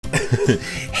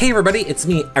Hey everybody, it's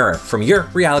me, Eric, from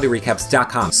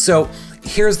YourRealityRecaps.com. So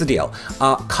here's the deal.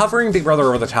 Covering Big Brother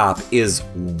Over the Top is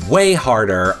way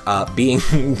harder being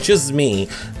just me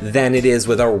than it is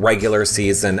with a regular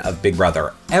season of Big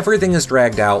Brother. Everything is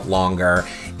dragged out longer.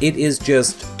 It is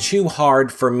just too hard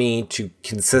for me to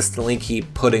consistently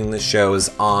keep putting the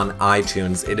shows on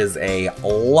iTunes. It is a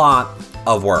lot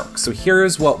of work. So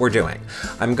here's what we're doing.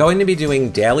 I'm going to be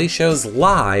doing daily shows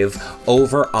live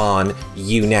over on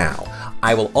YouNow.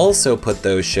 I will also put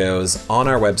those shows on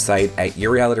our website at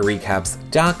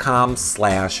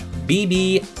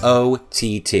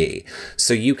YourRealityRecaps.com/BBOTT.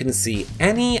 So you can see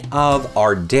any of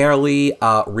our daily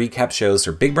recap shows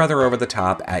for Big Brother Over the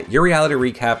Top at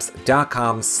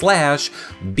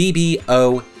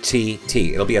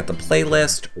YourRealityRecaps.com/BBOTT. It'll be at the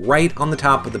playlist right on the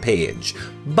top of the page.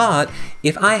 But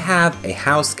if I have a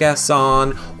house guest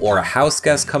on, or a house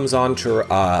guest comes on to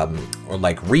or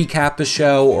like recap a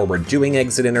show, or we're doing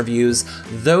exit interviews,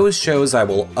 those shows I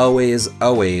will always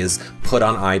put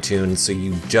on iTunes, so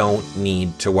you don't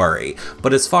need to worry.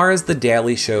 But as far as the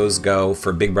daily shows go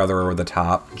for Big Brother Over the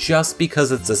Top, just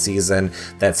because it's a season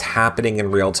that's happening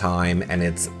in real time and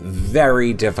it's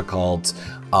very difficult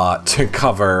to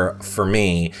cover for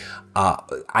me,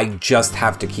 I just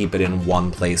have to keep it in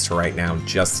one place right now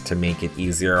just to make it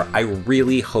easier. I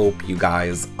really hope you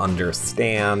guys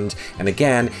understand. And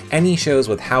again, any shows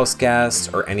with house guests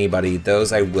or anybody,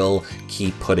 those I will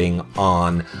keep putting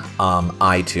on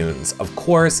iTunes. Of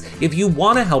course, if you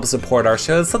want to help support our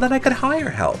shows so that I could hire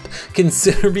help,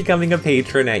 consider becoming a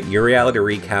patron at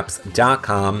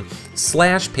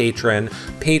YourRealityRecaps.com/patron.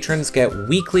 Patrons get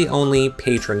weekly only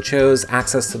patron shows,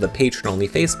 access to the patron only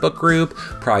Facebook group,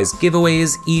 prize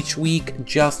giveaways each week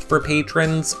just for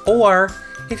patrons, or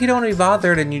if you don't want to be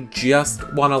bothered and you just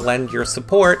want to lend your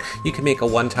support, you can make a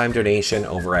one-time donation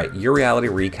over at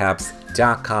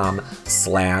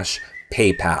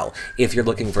YourRealityRecaps.com/PayPal. If you're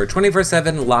looking for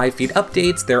 24/7 live feed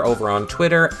updates, they're over on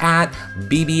Twitter at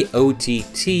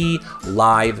BBOTT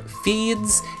live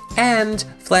feeds. And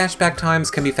flashback times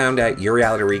can be found at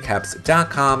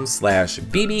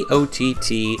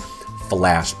YourRealityRecaps.com/BBOTT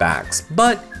flashbacks.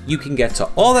 But you can get to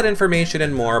all that information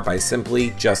and more by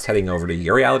simply just heading over to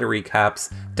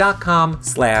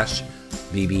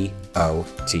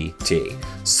YourRealityRecaps.com/BBOTT.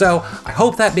 So I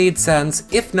hope that made sense.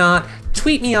 If not,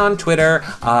 tweet me on Twitter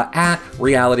at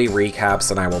Reality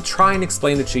Recaps, and I will try and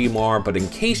explain it to you more. But in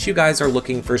case you guys are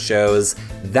looking for shows,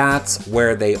 that's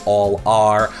where they all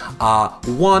are.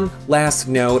 One last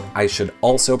note I should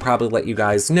also probably let you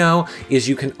guys know is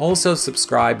you can also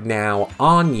subscribe now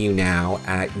on YouNow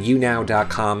at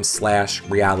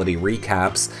younow.com/Reality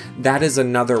Recaps. That is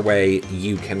another way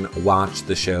you can watch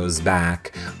the shows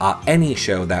back, any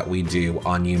show that we do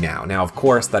on YouNow. Now, of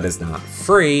course, that is not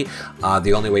free.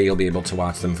 The only way you'll be able to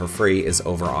watch them for free is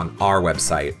over on our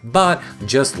website. But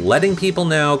just letting people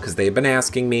know, because they've been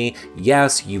asking me,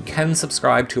 yes, you can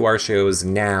subscribe to our shows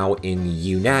now in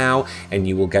YouNow, and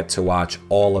you will get to watch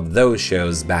all of those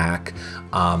shows back.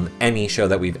 Any show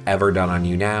that we've ever done on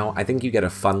YouNow. I think you get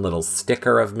a fun little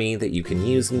sticker of me that you can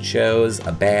use in shows,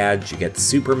 a badge, you get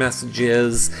super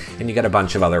messages, and you get a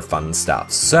bunch of other fun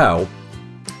stuff. So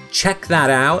check that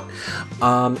out,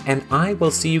 and I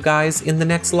will see you guys in the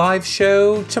next live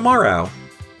show tomorrow.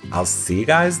 I'll see you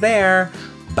guys there.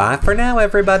 Bye for now,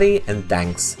 everybody, and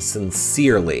thanks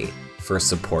sincerely for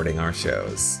supporting our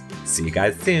shows. See you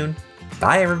guys soon.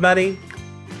 Bye, everybody.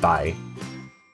 Bye.